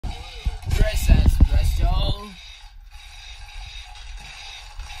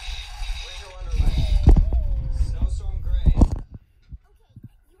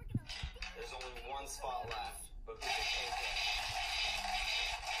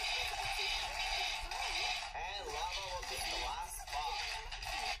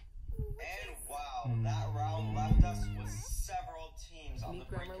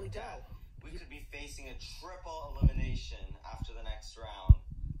triple elimination after the next round.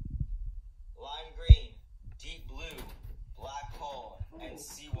 Lime green, deep blue, black hole, and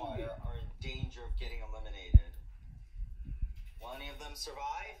seawater are in danger of getting eliminated. Will any of them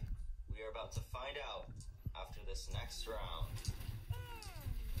survive? We are about to find out after this next round.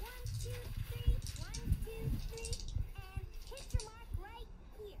 1, 2, 3, 1, 2, 3, and hit your mark right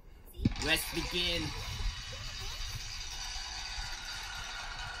here. See? Let's begin.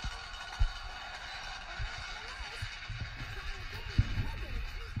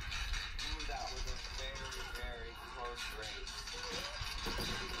 That was a very, very close race.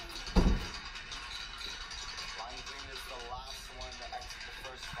 Lime green is the last one to exit the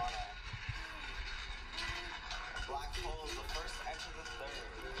first funnel. Black hole is the first to enter the third.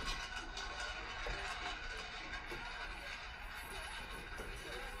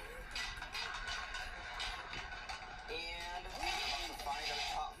 And we're about to find our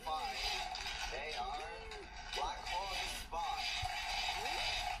top 5. They are black hole in the spot.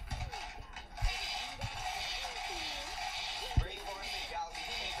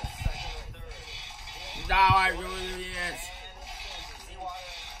 No, I really is.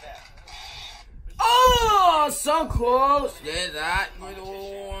 Oh, so close. There's that good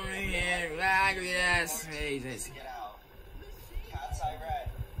one here. Yes, Jesus. Get out. Cat's eye red,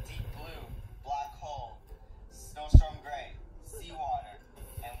 deep blue, black hole, snowstorm gray, seawater,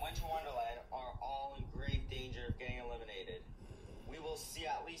 and winter wonderland are all in grave danger of getting eliminated. We will see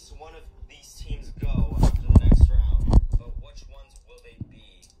at least one of these teams go after the next round, but which ones will they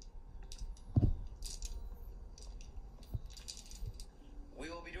be? We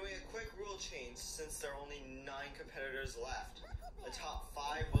will be doing a quick rule change since there are only 9 competitors left. The top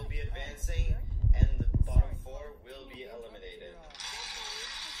 5 will be advancing, and the bottom 4 will be eliminated.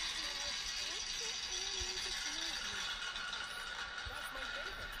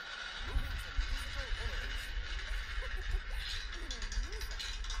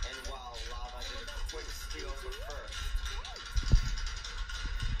 And while Lava did a quick steal for first.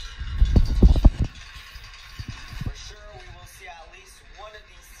 For sure, we will see at least one of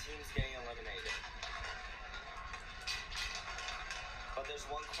these teams getting eliminated. But there's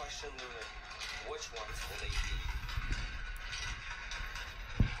one question looming. Which ones will they be?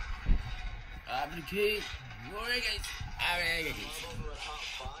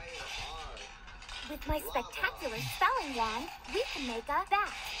 With my spectacular spelling wand, we can make a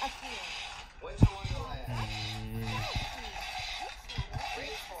bat appear. Winter Wonderland.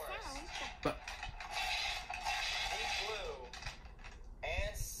 Rainforest. Deep blue.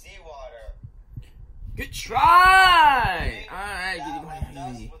 And seawater. Good try. All That right. left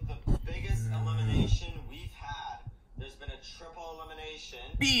us with the biggest elimination we've had. There's been a triple elimination.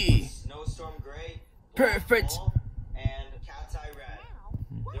 B. Snowstorm gray. Perfect. Hole, and cat's eye red.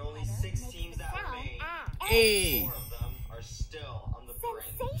 There are only 6 teams that remain. A. 4 of them are still on the brink.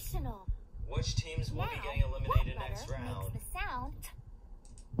 Sensational. Which teams will be getting eliminated next round? Makes the sound.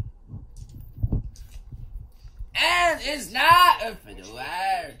 And it's not a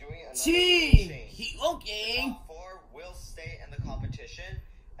fiddler. T. He The okay. top 4 will stay in the competition,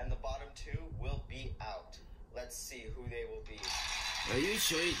 and the bottom 2 will be out. Let's see who they will be. Are you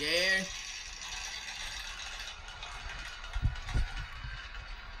sure you're there?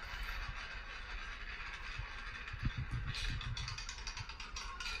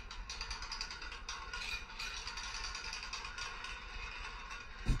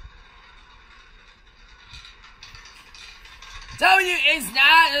 W is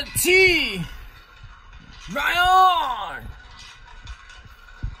not a T. Right on.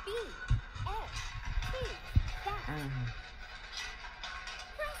 B, A, T, that.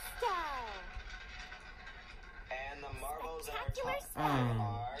 Presto. And the marbles in our Spectacular top 5 spelling.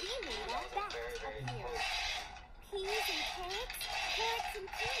 are... We made a That was bat very, very appear. close. Peas and carrots, carrots and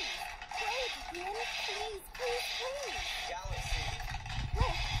peas. Play again, please, please, please. Galaxy,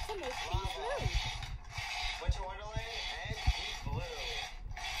 Click to make things move. Winter Wonderland, and Deep Blue.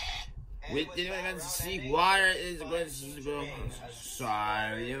 And With the that events round see ending, water is five going teams to go. remain as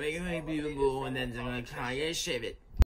Sorry, you're making me beautiful, and then I'm gonna kind of shave it.